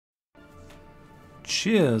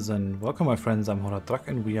Cheers and welcome my friends, I'm Horath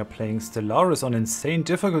and we are playing Stellaris on insane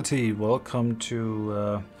difficulty. Welcome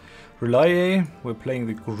to R'lyeh. We're playing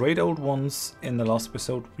the great old ones. In the last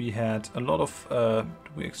episode we had a lot of,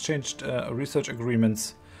 we exchanged research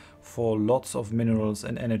agreements for lots of minerals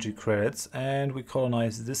and energy credits, and we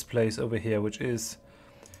colonized this place over here, which is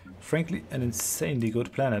frankly an insanely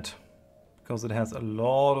good planet. Because it has a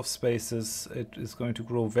lot of spaces, it is going to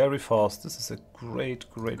grow very fast. This is a great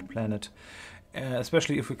planet.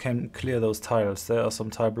 Especially if we can clear those tiles. There are some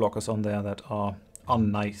tile blockers on there that are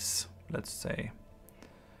unnice, let's say.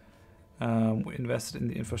 We invested in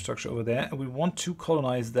the infrastructure over there, and we want to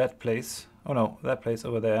colonize that place. Oh no, that place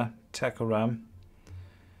over there, Takaram,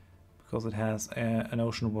 because it has an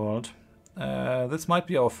ocean world. This might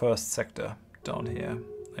be our first sector down here,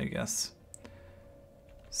 I guess.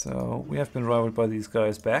 So we have been rivaled by these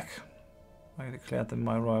guys back. I declared them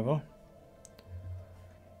my rival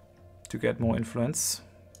to get more influence.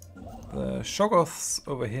 The Shoggoths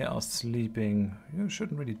over here are sleeping. You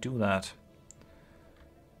shouldn't really do that.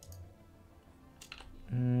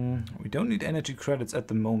 We don't need energy credits at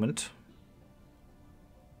the moment.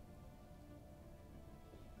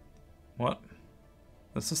 What?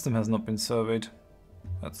 The system has not been surveyed.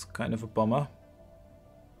 That's kind of a bummer.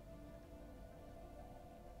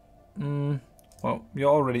 Well,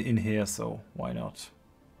 you're already in here, so why not?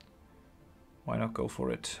 Why not go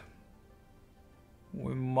for it?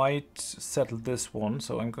 We might settle this one,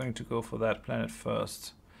 so I'm going to go for that planet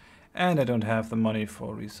first. And I don't have the money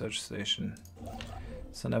for a research station.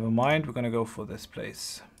 So never mind, we're gonna go for this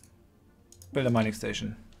place. Build a mining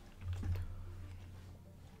station.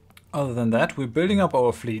 Other than that, we're building up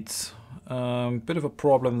our fleets. Bit of a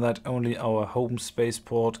problem that only our home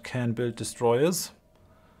spaceport can build destroyers.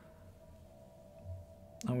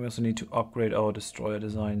 And we also need to upgrade our destroyer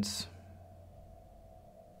designs.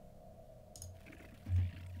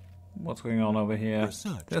 What's going on over here?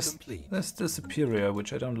 There's the superior,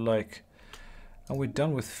 which I don't like. And we're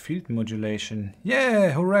done with field modulation. Yeah,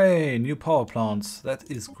 hooray! New power plants. That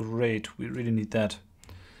is great. We really need that.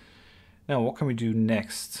 Now, what can we do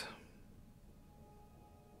next?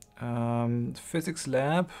 Physics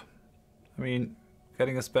lab. I mean,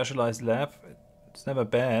 getting a specialized lab, it's never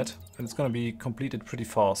bad, and it's going to be completed pretty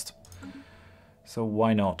fast. So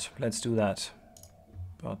why not? Let's do that.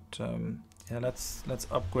 But yeah, let's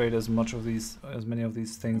upgrade as many of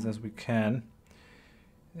these things as we can.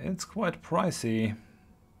 It's quite pricey,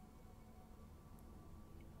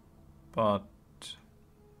 but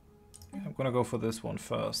yeah, I'm gonna go for this one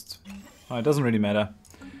first. Oh, it doesn't really matter.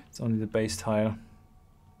 It's only the base tile.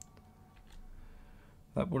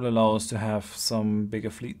 That will allow us to have some bigger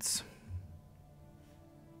fleets.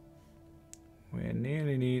 We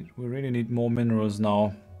really need more minerals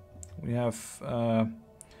now. We have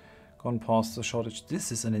gone past the shortage.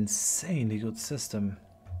 This is an insanely good system.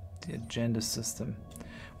 The agenda system.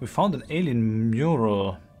 We found an alien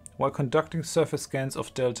mural. While conducting surface scans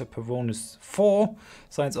of Delta Pavonis 4,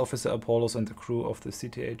 Science Officer Apollos and the crew of the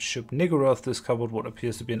CTH ship Nigoroth discovered what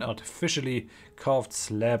appears to be an artificially carved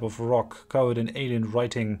slab of rock covered in alien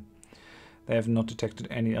writing. They have not detected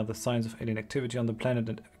any other signs of alien activity on the planet,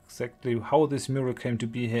 and exactly how this mural came to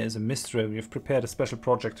be here is a mystery. We have prepared a special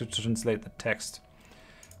project to translate the text.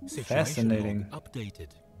 Fascinating. Updated.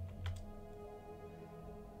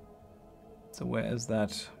 So where is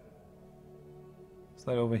that? Is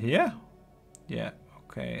that over here? Yeah,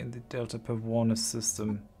 okay, in the Delta Pavonis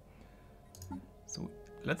system. So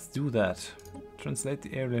let's do that. Translate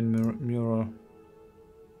the alien mural.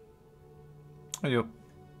 Oh, you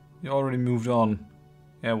already moved on.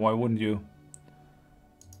 Yeah, why wouldn't you?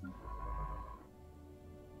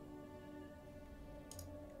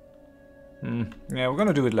 Yeah, we're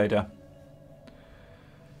gonna do it later.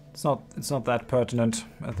 It's not that pertinent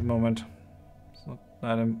at the moment. It's not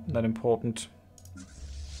that important.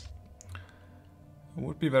 I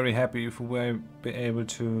would be very happy if we were able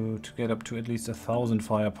to get up to at least 1,000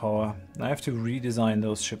 firepower. I have to redesign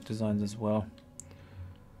those ship designs as well.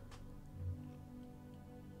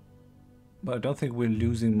 But I don't think we're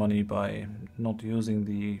losing money by not using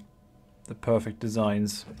the perfect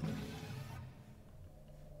designs.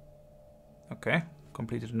 Okay,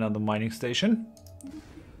 completed another mining station.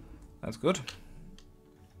 That's good.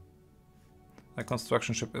 That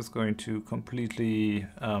construction ship is going to completely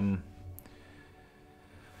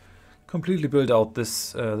build out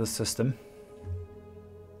this system.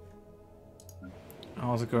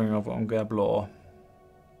 How's it going over on Xplore?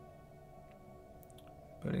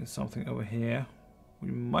 Building something over here.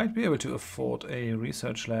 We might be able to afford a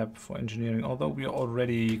research lab for engineering, although we are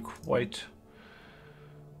already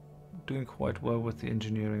doing quite well with the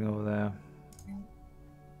engineering over there.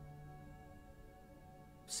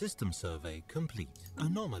 System survey complete.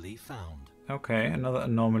 Anomaly found. Okay, another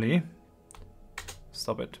anomaly.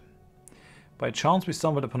 Stop it. By chance, we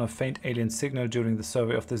stumbled upon a faint alien signal during the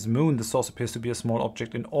survey of this moon. The source appears to be a small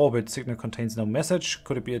object in orbit. Signal contains no message.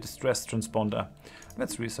 Could it be a distress transponder?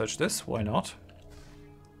 Let's research this. Why not?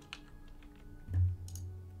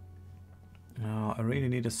 Oh, I really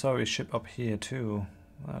need a survey ship up here too.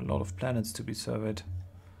 A lot of planets to be surveyed.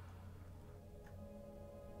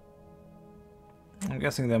 I'm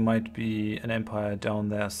guessing there might be an empire down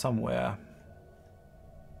there somewhere.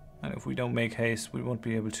 And if we don't make haste, we won't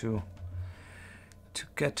be able to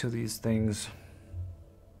get to these things.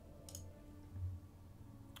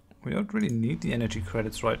 We don't really need the energy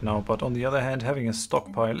credits right now, but on the other hand, having a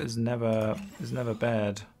stockpile is never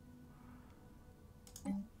bad.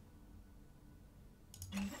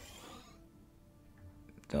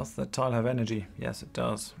 Does that tile have energy? Yes, it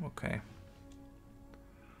does. Okay.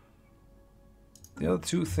 The other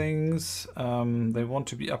two things, they want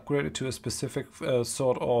to be upgraded to a specific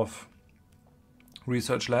sort of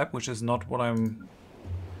research lab, which is not what I'm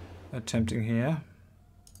attempting here.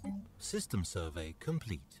 System survey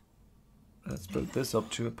complete. Let's build this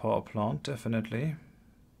up to a power plant, definitely.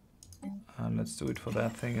 And let's do it for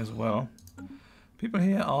that thing as well. People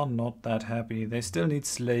here are not that happy. They still need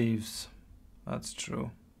slaves. That's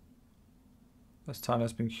true. This tile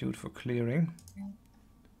has been queued for clearing.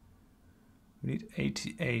 We need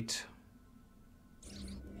 88.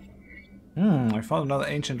 I found another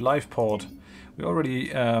ancient life pod. We already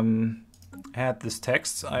had this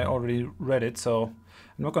text. I already read it, so I'm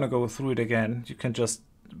not going to go through it again. You can just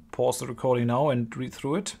pause the recording now and read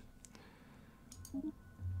through it.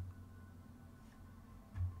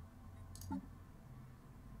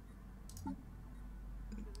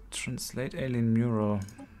 Translate alien mural.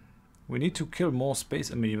 We need to kill more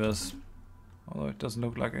space amoebas. Although it doesn't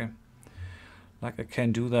look like I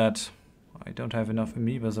can do that. I don't have enough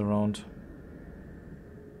amoebas around.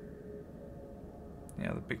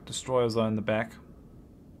 Yeah, the big destroyers are in the back.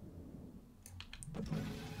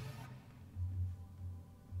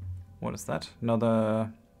 What is that?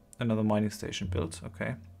 Another mining station built.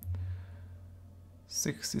 Okay.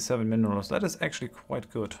 67 minerals. That is actually quite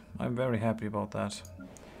good. I'm very happy about that.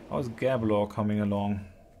 How's Xplore coming along?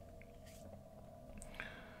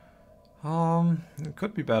 It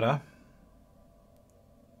could be better.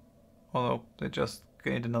 Although they just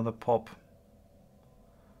gained another pop.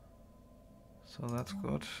 So that's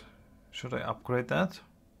good. Should I upgrade that?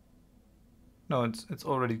 No, it's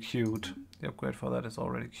already queued. The upgrade for that is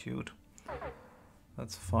already queued.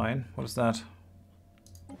 That's fine. What is that?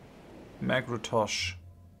 Magrotosh.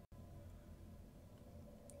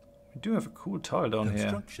 We do have a cool tile down here.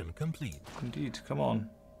 Construction complete. Indeed, come on,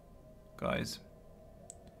 guys.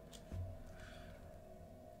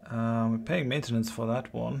 We're paying maintenance for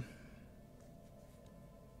that one.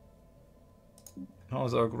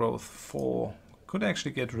 How's our growth? 4. Could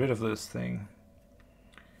actually get rid of this thing.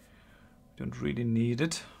 Don't really need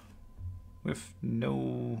it. With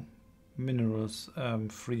no minerals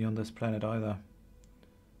free on this planet either.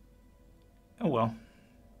 Oh well.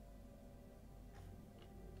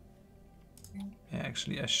 Yeah,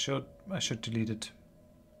 actually I should delete it.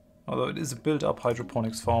 Although it is a built-up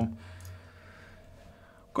hydroponics farm.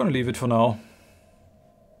 Gonna leave it for now.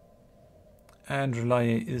 And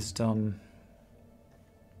R'lyeh is done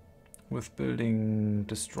with building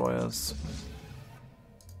destroyers.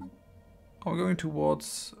 Are we going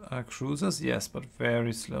towards cruisers? Yes, but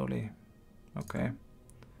very slowly. Okay.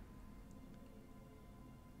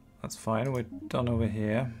 That's fine, we're done over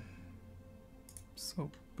here. So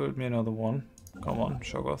build me another one. Come on,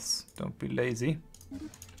 Shoggoths, don't be lazy.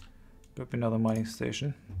 Build me another mining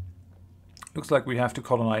station. Looks like we have to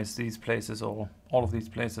colonize these places, or all of these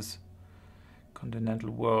places. Continental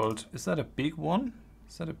world. Is that a big one?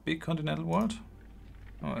 Is that a big continental world?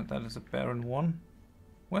 Oh, that is a barren one.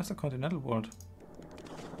 Where's the continental world?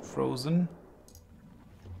 Frozen.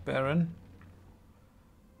 Barren.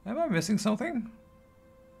 Am I missing something?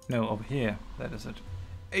 No, over here. That is it.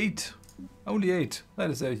 8! Only 8. That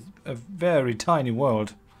is a very tiny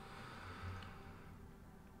world.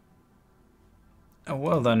 Oh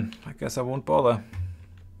well then, I guess I won't bother.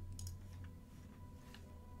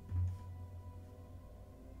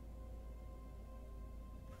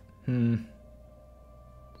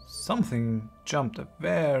 Something jumped a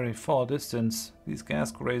very far distance. These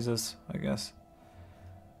gas grazers, I guess.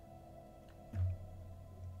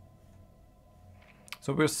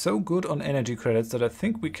 So we're so good on energy credits that I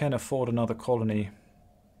think we can afford another colony.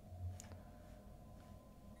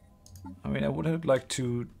 I mean, I would have liked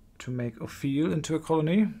to make Ophir into a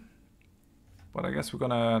colony, but I guess we're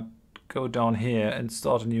gonna go down here and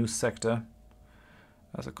start a new sector.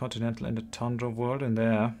 There's a continental and a tundra world in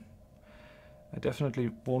there. I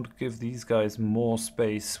definitely won't give these guys more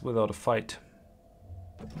space without a fight.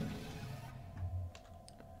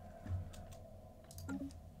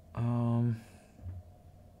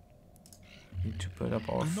 Need to build up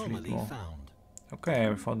our fleet more. Okay,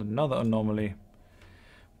 we found another anomaly.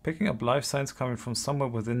 Picking up life signs coming from somewhere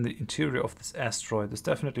within the interior of this asteroid. This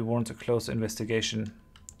definitely warrants a closer investigation.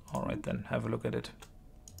 Alright then, have a look at it.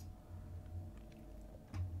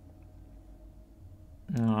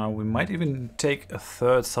 We might even take a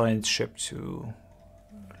third science ship to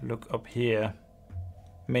look up here.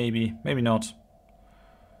 Maybe, maybe not.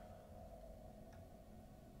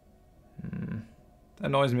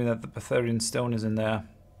 Annoys me that the Betharian stone is in there.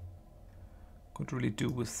 Could really do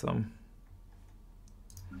with some.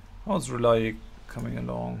 How's R'lyeh coming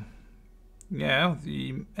along? Yeah,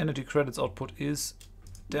 the energy credits output is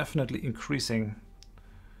definitely increasing.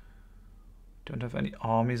 Don't have any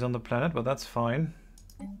armies on the planet, but that's fine.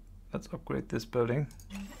 Let's upgrade this building.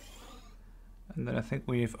 And then I think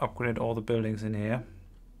we've upgraded all the buildings in here.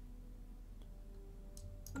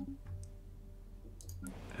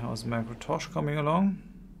 How's mglw'nafh coming along?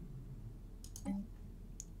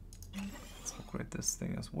 Let's upgrade this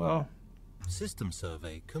thing as well. System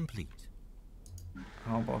survey complete.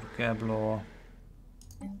 How about Xplore?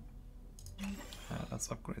 Let's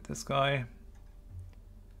upgrade this guy.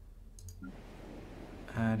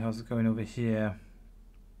 And how's it going over here?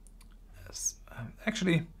 Yes,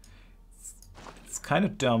 actually, it's kind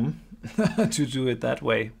of dumb to do it that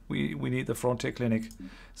way. We need the frontier clinic,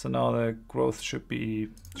 so now the growth should be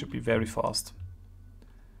very fast.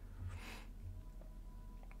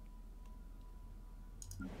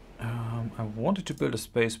 I wanted to build a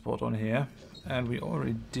spaceport on here, and we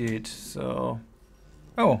already did. So,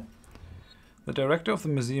 oh. The director of the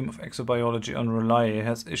Museum of Exobiology on R'lyeh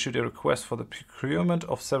has issued a request for the procurement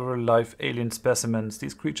of several live alien specimens.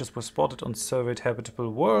 These creatures were spotted on surveyed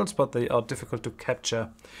habitable worlds, but they are difficult to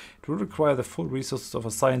capture. It will require the full resources of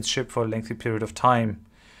a science ship for a lengthy period of time.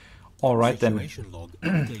 Alright then,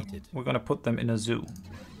 we're gonna put them in a zoo.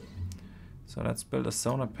 So let's build a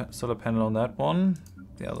solar panel on that one.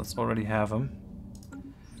 The others already have them.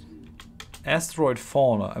 Asteroid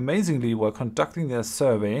fauna. Amazingly, while conducting their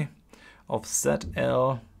survey of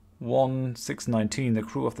ZL-1619, the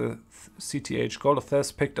crew of the CTH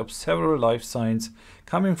Golothes picked up several life signs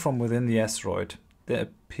coming from within the asteroid. There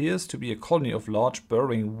appears to be a colony of large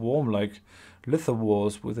burrowing worm-like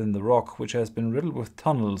lithowars within the rock, which has been riddled with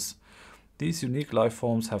tunnels. These unique life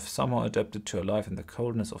forms have somehow adapted to a life in the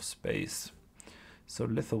coldness of space. So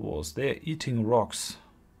lithowars, they are eating rocks.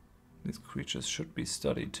 These creatures should be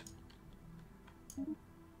studied.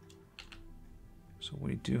 So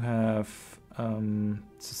we do have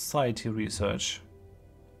society research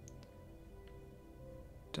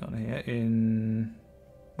down here in,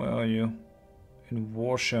 where are you? In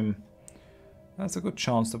Warsham. That's a good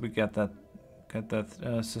chance that we get that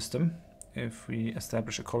system if we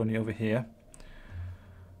establish a colony over here,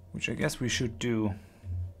 which I guess we should do.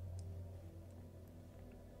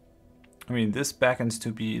 I mean, this beckons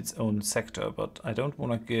to be its own sector, but I don't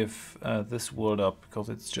want to give this world up because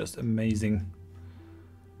it's just amazing.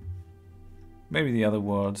 Maybe the other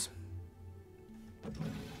worlds.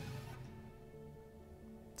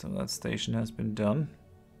 So that station has been done.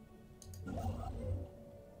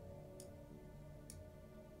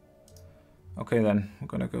 Okay then, we're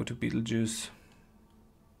gonna go to Betelgeuse.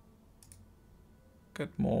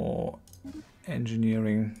 Get more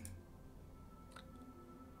engineering.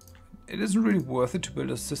 It isn't really worth it to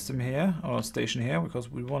build a system here, or a station here, because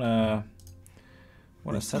we want to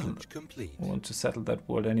settle that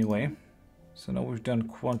world anyway. So now we've done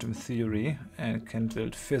quantum theory and can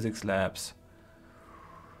build physics labs.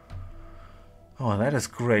 Oh, that is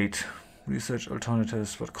great. Research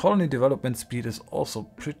alternatives, but colony development speed is also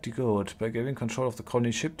pretty good. By giving control of the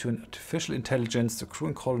colony ship to an artificial intelligence, the crew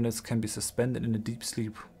and colonists can be suspended in a deep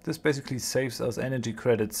sleep. This basically saves us energy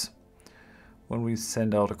credits when we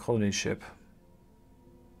send out a colony ship.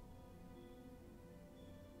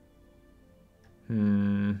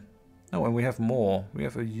 Oh, and we have more. We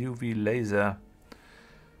have a UV laser.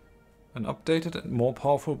 An updated and more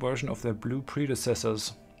powerful version of their blue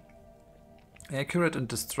predecessors. Accurate and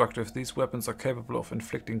destructive, these weapons are capable of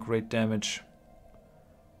inflicting great damage.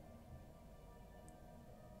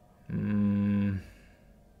 We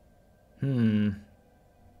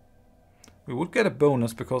would get a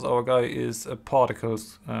bonus because our guy is a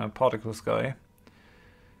particles guy.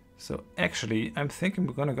 So actually, I'm thinking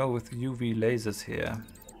we're gonna go with UV lasers here.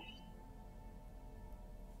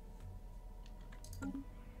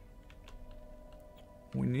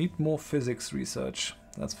 We need more physics research,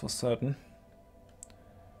 that's for certain.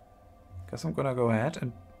 Guess I'm gonna go ahead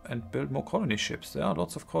and build more colony ships. There are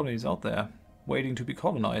lots of colonies out there waiting to be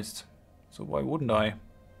colonized. So why wouldn't I?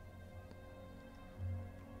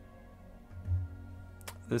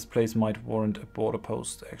 This place might warrant a border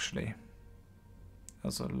post, actually.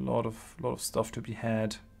 There's a lot of stuff to be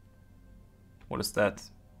had. What is that?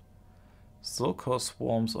 Zircon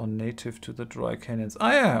swarms are native to the dry canyons.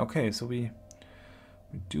 Ah yeah, okay, so we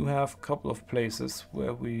do have a couple of places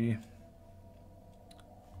where we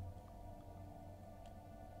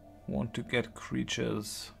want to get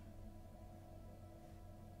creatures.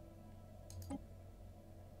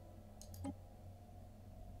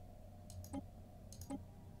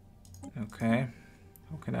 Okay,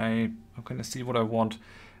 how can I see what I want?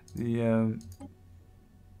 The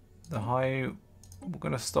high, we're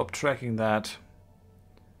gonna stop tracking that.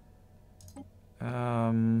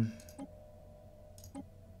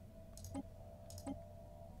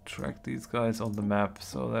 Track these guys on the map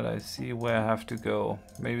so that I see where I have to go.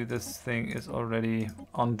 Maybe this thing is already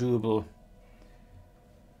undoable.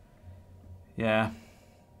 Yeah,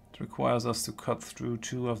 it requires us to cut through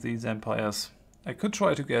 2 of these empires. I could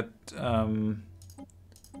try to get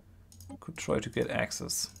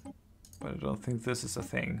access, but I don't think this is a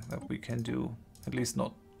thing that we can do. At least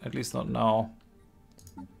not now.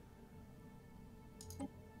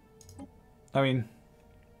 I mean,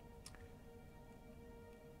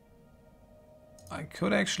 I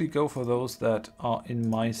could actually go for those that are in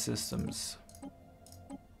my systems.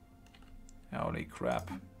 Holy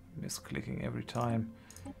crap, misclicking every time.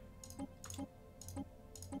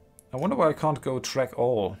 I wonder why I can't go track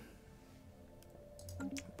all.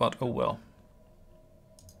 But oh well.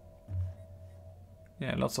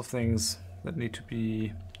 Yeah, lots of things that need to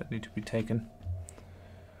be taken.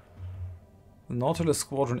 The Nautilus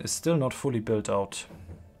squadron is still not fully built out.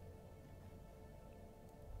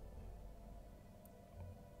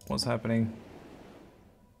 What's happening?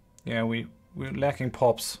 Yeah, we're lacking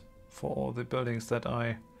pops for all the buildings that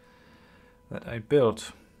I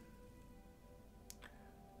built.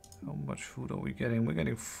 How much food are we getting? We're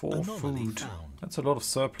getting 4 food. That's a lot of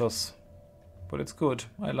surplus, but it's good.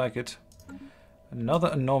 I like it. Another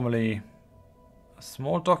anomaly. A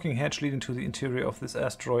small docking hatch leading to the interior of this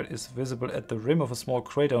asteroid is visible at the rim of a small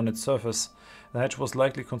crater on its surface. The hatch was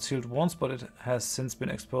likely concealed once, but it has since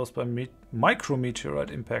been exposed by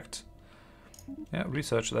micrometeorite impact. Yeah,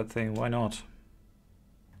 research that thing. Why not?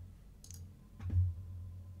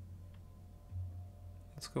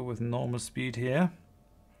 Let's go with normal speed here.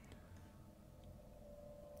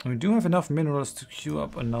 We do have enough minerals to queue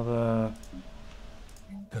up another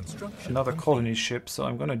colony ship, so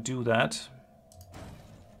I'm gonna do that.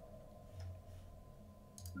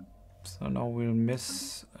 So now we'll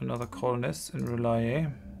miss another colonist in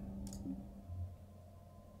R'lyeh,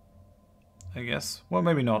 I guess. Well,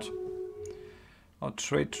 maybe not. Our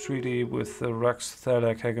trade treaty with the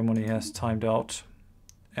Rax-Thalak hegemony has timed out,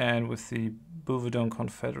 and with the Bovedon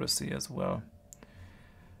Confederacy as well.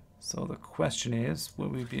 So the question is, will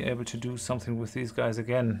we be able to do something with these guys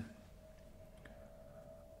again?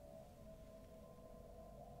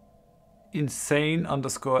 Insane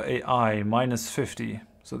 _ AI -50.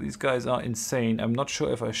 So these guys are insane. I'm not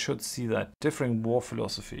sure if I should see that. Differing war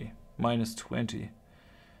philosophy -20.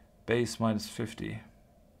 Base -50.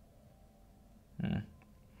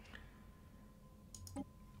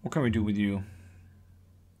 What can we do with you?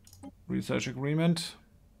 Research agreement.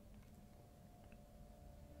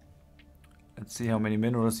 Let's see how many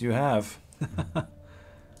minerals you have.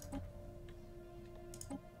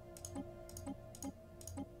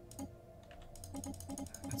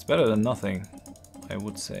 It's better than nothing, I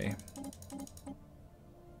would say.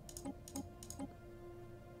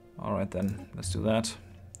 Alright then, let's do that.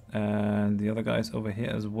 And the other guys over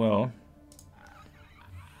here as well.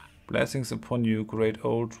 Blessings upon you, great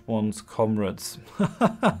old ones, comrades.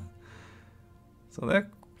 So they're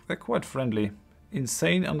quite friendly.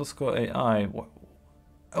 Insane _ AI.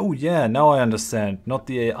 Oh yeah, now I understand. Not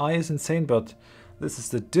the AI is insane, but this is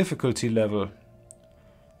the difficulty level,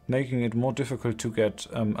 making it more difficult to get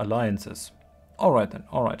alliances. Alright then,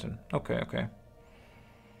 Okay.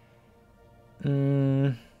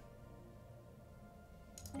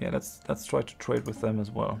 Yeah, let's try to trade with them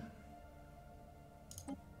as well.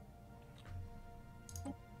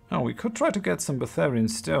 Oh, we could try to get some Betharian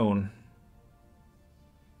stone,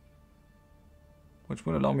 which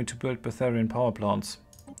will allow me to build Betharian power plants.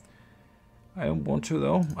 I don't want to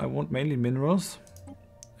though. I want mainly minerals,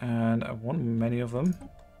 and I want many of them.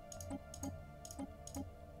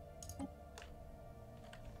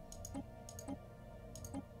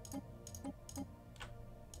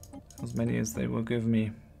 As many as they will give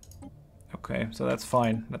me. Okay, so that's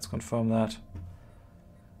fine. Let's confirm that.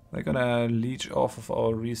 They're gonna leech off of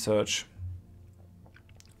our research.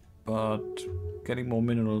 But getting more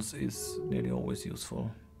minerals is nearly always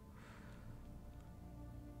useful.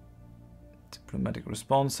 Diplomatic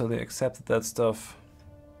response, so they accepted that stuff.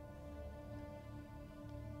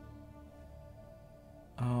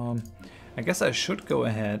 I guess I should go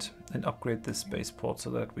ahead and upgrade this spaceport so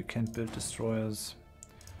that we can build destroyers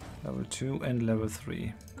level 2 and level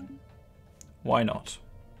 3. Why not?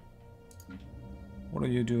 What are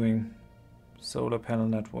you doing? Solar panel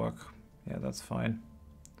network. Yeah, that's fine.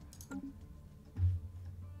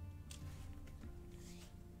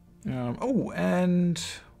 Oh, and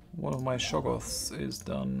one of my Shoggoths is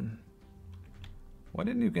done. Why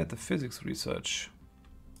didn't you get the physics research?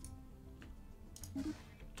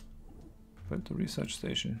 Build the research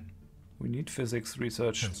station. We need physics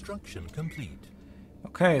research. Construction complete.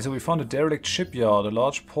 Okay, so we found a derelict shipyard. A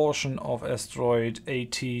large portion of asteroid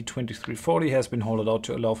AT-2340 has been hollowed out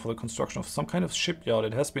to allow for the construction of some kind of shipyard.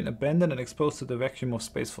 It has been abandoned and exposed to the vacuum of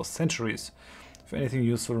space for centuries. If anything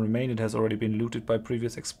useful remained, it has already been looted by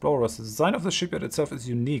previous explorers. The design of the shipyard itself is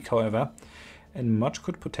unique, however, and much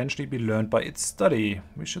could potentially be learned by its study.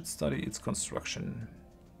 We should study its construction.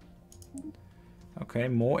 Okay,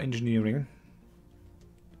 more engineering.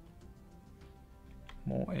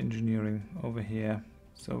 More engineering over here.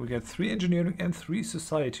 So we get 3 engineering and 3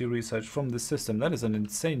 society research from this system. That is an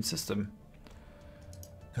insane system.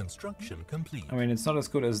 Construction complete. I mean, it's not as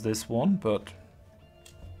good as this one, but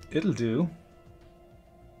it'll do.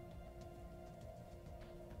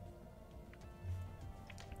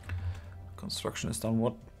 Construction is done.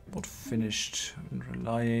 What finished?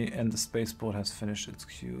 R'lyeh, and the spaceport has finished its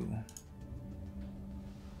queue.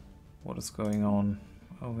 What is going on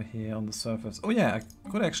over here on the surface? Oh yeah, I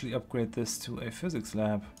could actually upgrade this to a physics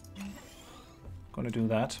lab. Gonna do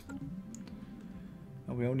that.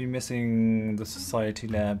 Are we only missing the society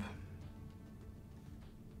lab?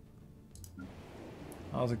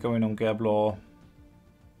 How's it going on Xplore?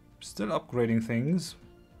 Still upgrading things.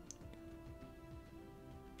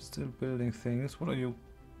 Still building things. What are you?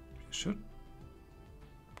 Should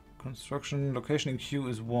construction location in queue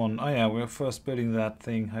is 1. Oh yeah, we're first building that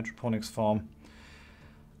thing, hydroponics farm.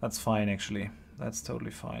 That's fine actually. That's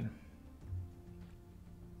totally fine.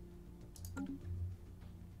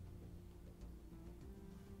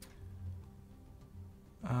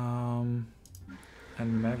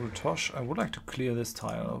 And Magrutosh, I would like to clear this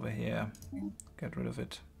tile over here. Get rid of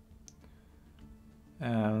it.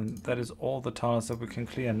 And that is all the tiles that we can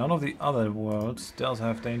clear. None of the other worlds does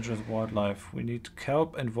have dangerous wildlife. We need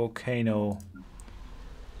kelp and volcano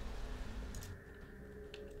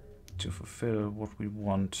to fulfill what we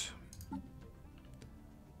want.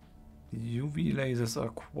 The UV lasers are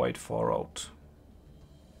quite far out.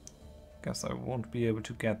 Guess I won't be able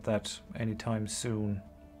to get that anytime soon.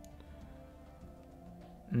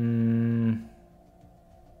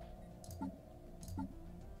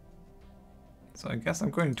 So I guess I'm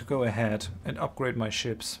going to go ahead and upgrade my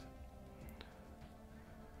ships.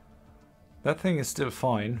 That thing is still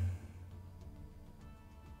fine,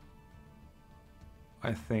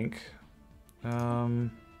 I think. Yeah,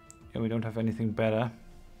 we don't have anything better.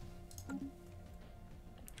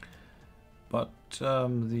 But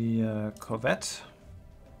the corvette,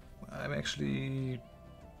 I'm actually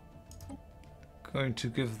going to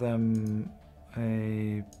give them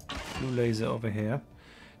a blue laser over here,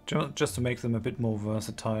 just to make them a bit more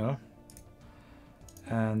versatile.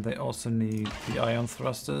 And they also need the ion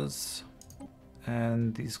thrusters.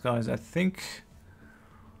 And these guys, I think,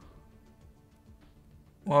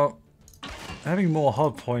 well, having more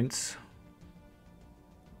hull points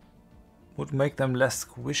would make them less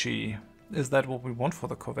squishy. Is that what we want for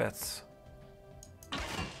the corvettes?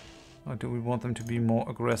 Or do we want them to be more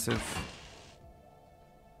aggressive?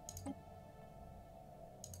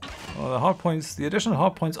 Well, the hard points, the additional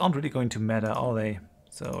hard points aren't really going to matter, are they?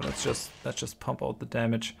 So let's just pump out the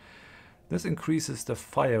damage. This increases the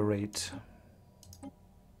fire rate.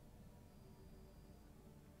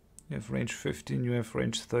 You have range 15, you have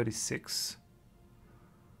range 36.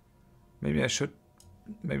 Maybe I should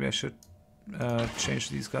change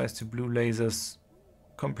these guys to blue lasers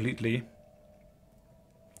completely,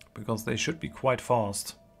 because they should be quite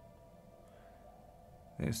fast.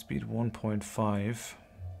 They have speed 1.5.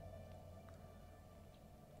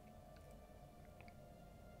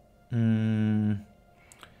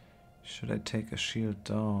 Should I take a shield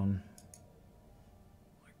down?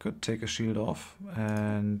 I could take a shield off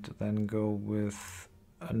and then go with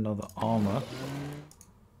another armor.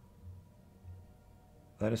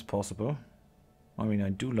 That is possible. I mean, I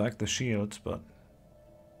do like the shields, but...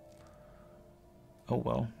 Oh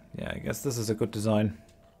well. Yeah, I guess this is a good design.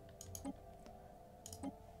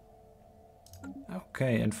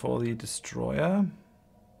 Okay, and for the destroyer...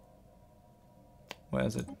 Where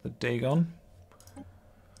is it? The Dagon.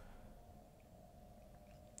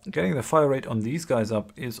 Getting the fire rate on these guys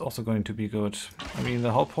up is also going to be good. I mean,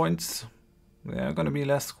 the hull points, they're going to be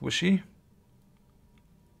less squishy.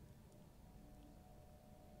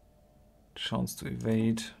 Chance to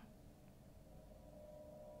evade.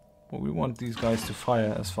 But we want these guys to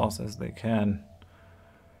fire as fast as they can.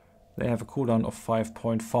 They have a cooldown of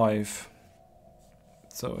 5.5.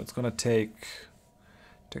 So it's going to take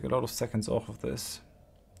a lot of seconds off of this.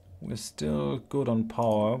 We're still good on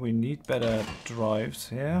power. We need better drives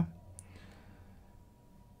here.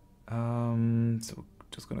 So we're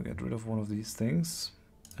just gonna get rid of one of these things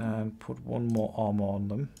and put one more armor on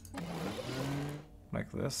them.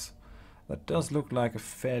 Like this. That does look like a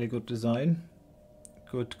fairly good design.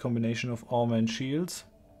 Good combination of armor and shields.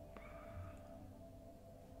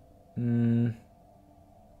 On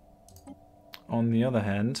the other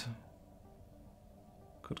hand,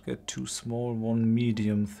 could get two small, one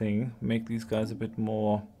medium thing. Make these guys a bit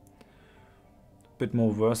more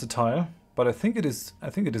versatile. But I think it is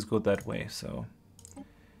good that way. So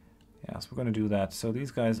yes, we're gonna do that. So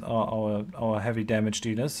these guys are our heavy damage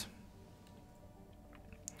dealers,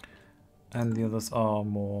 and the others are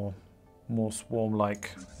more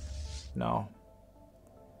swarm-like. Now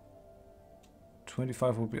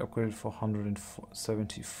 25 will be upgraded for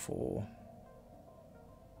 174.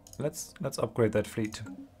 Let's upgrade that fleet.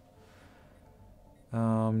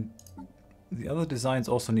 The other designs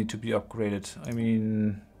also need to be upgraded. I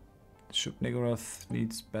mean, ship Nigoroth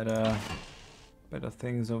needs better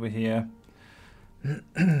things over here.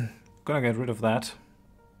 Gonna get rid of that.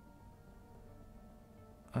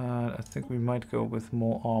 I think we might go with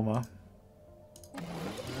more armor.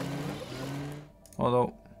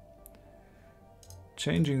 Although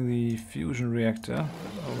changing the fusion reactor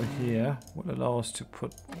over here will allow us to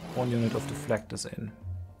put one unit of deflectors in.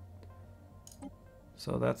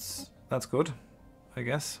 So that's good, I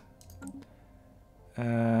guess.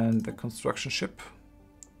 And the construction ship.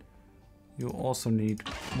 You also need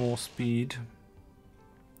more speed.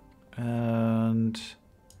 And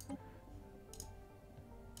so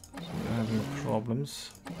we're having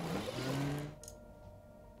problems.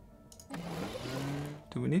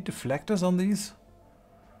 Do we need deflectors on these?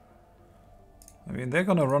 I mean, they're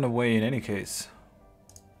gonna run away in any case.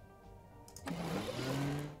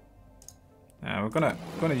 Yeah, we're gonna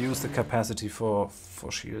use the capacity for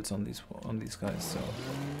shields on these guys. So,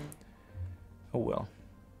 oh well.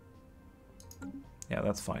 Yeah,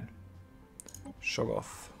 that's fine.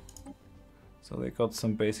 Shoggoth. So they got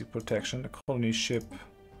some basic protection. The colony ship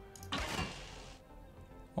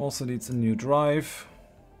also needs a new drive.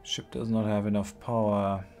 Ship does not have enough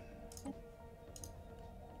power.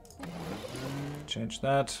 Change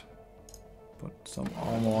that. Put some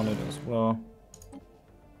armor on it as well.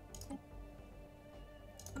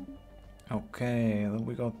 Okay, then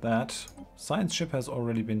we got that. Science ship has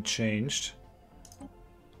already been changed.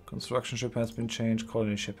 Construction ship has been changed.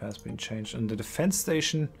 Colony ship has been changed. And the defense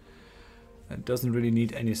station doesn't really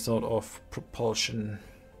need any sort of propulsion.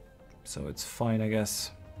 So it's fine, I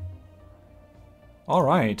guess.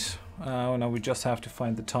 Alright. Now we just have to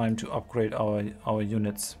find the time to upgrade our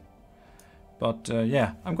units. But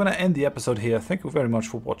yeah, I'm gonna end the episode here. Thank you very much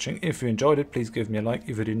for watching. If you enjoyed it, please give me a like.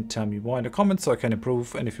 If you didn't, tell me why in the comments so I can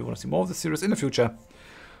improve. And if you want to see more of the series in the future,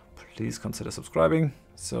 please consider subscribing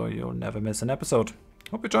so you'll never miss an episode.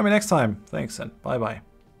 Hope you join me next time. Thanks and bye bye.